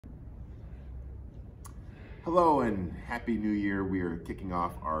Hello and Happy New Year. We are kicking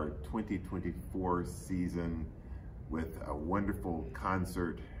off our 2024 season with a wonderful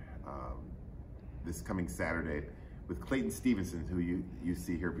concert this coming Saturday with Clayton Stephenson, who you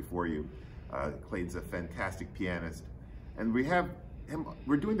see here before you. Clayton's a fantastic pianist, and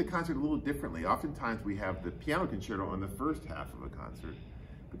we're doing the concert a little differently. Oftentimes we have the piano concerto on the first half of a concert,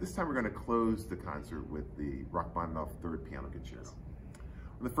 but this time we're going to close the concert with the Rachmaninoff Third Piano Concerto.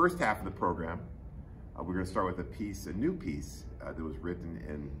 On the first half of the program, we're going to start with a new piece that was written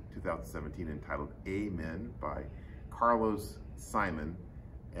in 2017 entitled Amen by Carlos Simon,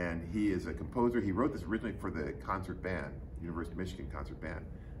 and he is a composer. He wrote this originally for the concert band, University of Michigan concert band,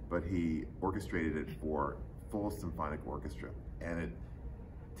 but he orchestrated it for full symphonic orchestra, and it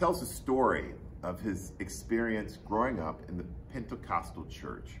tells a story of his experience growing up in the Pentecostal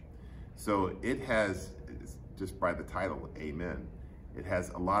church. So it has, just by the title, Amen, it has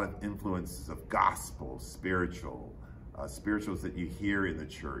a lot of influences of gospel, spirituals that you hear in the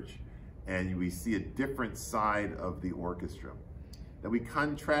church, and we see a different side of the orchestra. Then we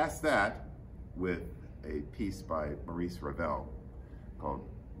contrast that with a piece by Maurice Ravel called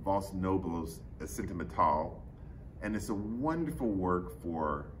Valse Nobles et Sentimentale, and it's a wonderful work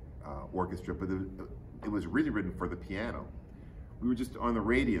for orchestra, but it was really written for the piano. We were just on the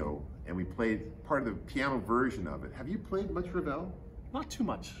radio and we played part of the piano version of it. Have you played much Ravel? Not too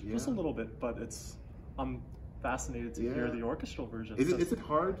much, just a little bit, but I'm fascinated to hear the orchestral version. Is it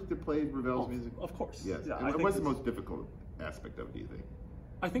hard to play Ravel's music? Of course. Yes. Yeah, and what's the most difficult aspect of it, do you think?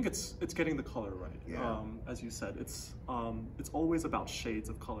 I think it's getting the color right. Yeah. As you said, it's always about shades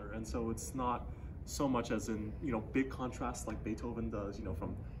of color, and so it's not so much as in big contrasts like Beethoven does,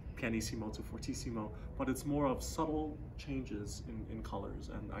 from pianissimo to fortissimo, but it's more of subtle changes in colors,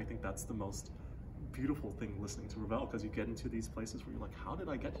 and I think that's the most beautiful thing listening to Ravel, because you get into these places where you're like, how did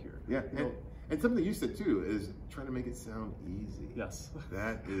I get here? Yeah, and something you said too is trying to make it sound easy. Yes.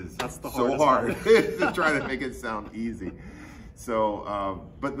 That's the so hard to try to make it sound easy. So,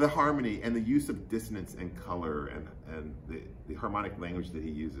 but the harmony and the use of dissonance and color and the harmonic language that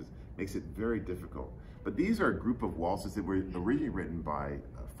he uses makes it very difficult. But these are a group of waltzes that were originally written by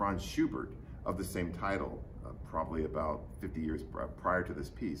Franz Schubert of the same title, probably about 50 years prior to this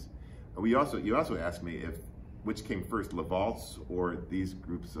piece. You also asked me which came first, La Valse or this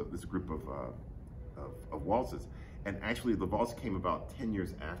group of waltzes, and actually La Valse came about 10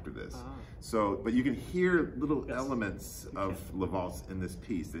 years after this. So, but you can hear little elements of La Valse in this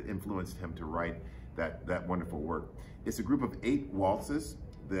piece that influenced him to write that wonderful work. It's a group of 8 waltzes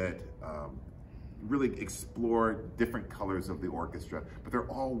that really explore different colors of the orchestra, but they're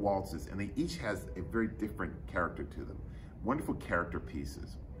all waltzes, and they each has a very different character to them. Wonderful character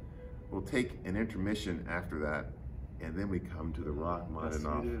pieces. We'll take an intermission after that, and then we come to the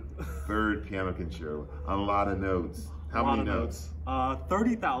Rachmaninoff Third Piano Concerto. A lot of notes. How many notes?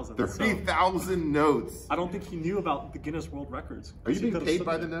 30,000. 30,000 notes. I don't think he knew about the Guinness World Records. Are you being paid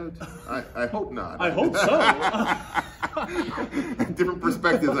by the note? I hope not. I hope so. Different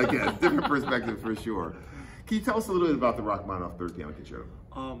perspectives, I guess. Different perspectives for sure. Can you tell us a little bit about the Rachmaninoff Third Piano Concerto?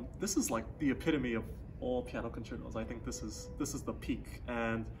 This is like the epitome of all piano concertos. I think this is the peak,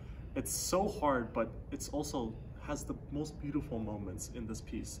 and it's so hard, but it's also has the most beautiful moments in this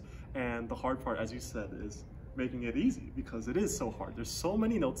piece. And the hard part, as you said, is making it easy, because it is so hard. There's so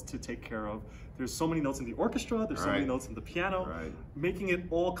many notes to take care of. There's so many notes in the orchestra. There's so many notes in the piano. Making it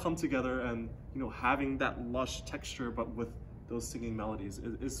all come together and having that lush texture, but with those singing melodies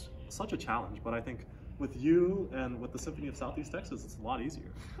is such a challenge. But I think with you and with the Symphony of Southeast Texas, it's a lot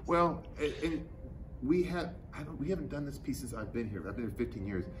easier. Well, and we haven't done this piece since I've been here. I've been here 15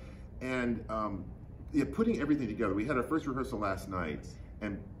 years. And putting everything together, we had our first rehearsal last night,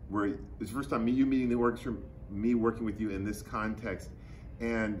 and it's the first time you meeting the orchestra, me working with you in this context.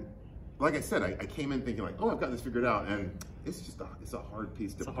 And like I said, I came in thinking like, oh, I've got this figured out, and it's a hard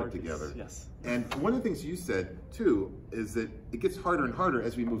piece to put together. Yes. And one of the things you said too is that it gets harder and harder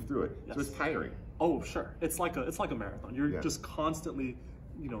as we move through it. Yes. So it's tiring. Oh, sure. It's like a marathon. You're just constantly,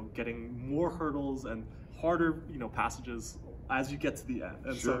 getting more hurdles and harder, passages as you get to the end,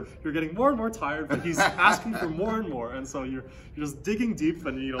 and so you're getting more and more tired, but he's asking for more and more, and so you're just digging deep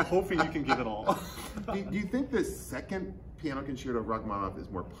and hoping you can give it all. Do you think the second piano concerto of Rachmaninoff is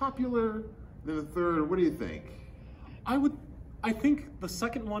more popular than the third, or what do you think? I think the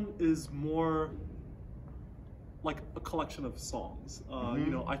second one is more like a collection of songs.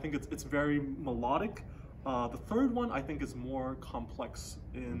 I think it's very melodic. The third one I think is more complex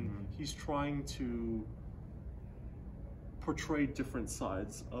in he's trying to portray different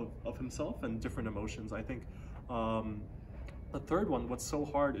sides of himself and different emotions. I think the third one, what's so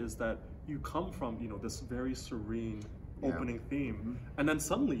hard is that you come from, you know, this very serene opening theme, and then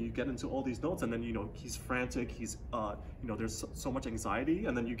suddenly you get into all these notes, and then, you know, he's frantic, he's you know, there's so much anxiety,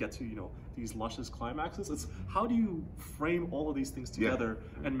 and then you get to, you know, these luscious climaxes. It's how do you frame all of these things together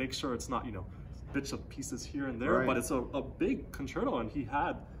and make sure it's not, you know, bits of pieces here and there, but it's a big concerto, and he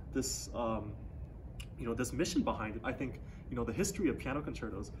had this you know, this mission behind it. I think, you know, the history of piano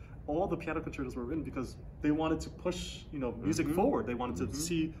concertos, all the piano concertos were written because they wanted to push, you know, music forward. They wanted to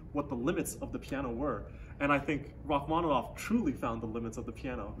see what the limits of the piano were. And I think Rachmaninoff truly found the limits of the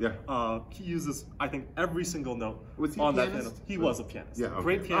piano. He uses, I think, every single note on that piano. He was a pianist.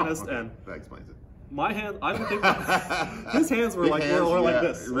 Great pianist. And that explains it. My hand, I don't think his hands were like like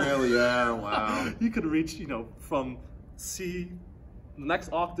this. Really, wow. You could reach, you know, from C, the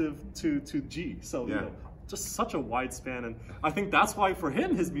next octave to G. So, you know, just such a wide span. And I think that's why for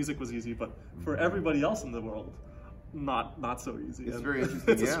him, his music was easy, but for everybody else in the world, not so easy. It's very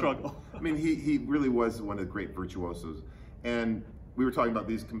interesting. It's a struggle. I mean, he really was one of the great virtuosos. And we were talking about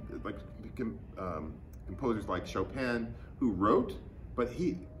these composers like Chopin, who wrote, but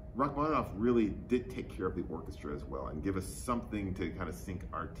Rachmaninoff really did take care of the orchestra as well and give us something to kind of sink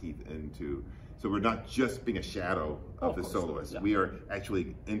our teeth into. So we're not just being a shadow of the soloist. We are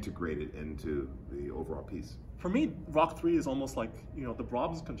actually integrated into the overall piece. For me, Rock 3 is almost like, you know, the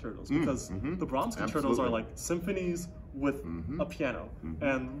Brahms concertos, because the Brahms concertos are like symphonies with a piano.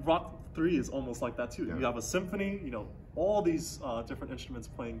 And Rock 3 is almost like that too. You have a symphony, you know, all these different instruments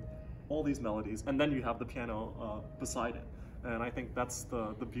playing all these melodies, and then you have the piano beside it. And I think that's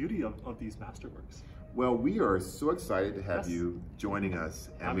the beauty of these masterworks. Well, we are so excited to have you joining us,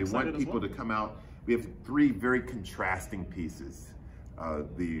 and we want people to come out. We have 3 very contrasting pieces.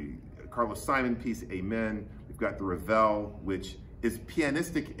 The Carlos Simon piece, Amen. We've got the Ravel, which is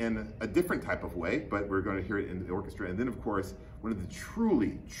pianistic in a different type of way, but we're going to hear it in the orchestra. And then, of course, one of the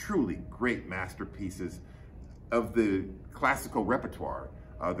truly, truly great masterpieces of the classical repertoire,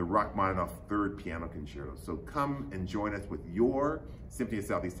 the Rachmaninoff Third Piano Concerto. So come and join us with your Symphony of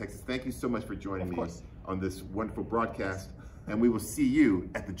Southeast Texas. Thank you so much for joining me on this wonderful broadcast, and we will see you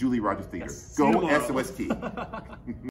at the Julie Rogers Theater. Go SOST!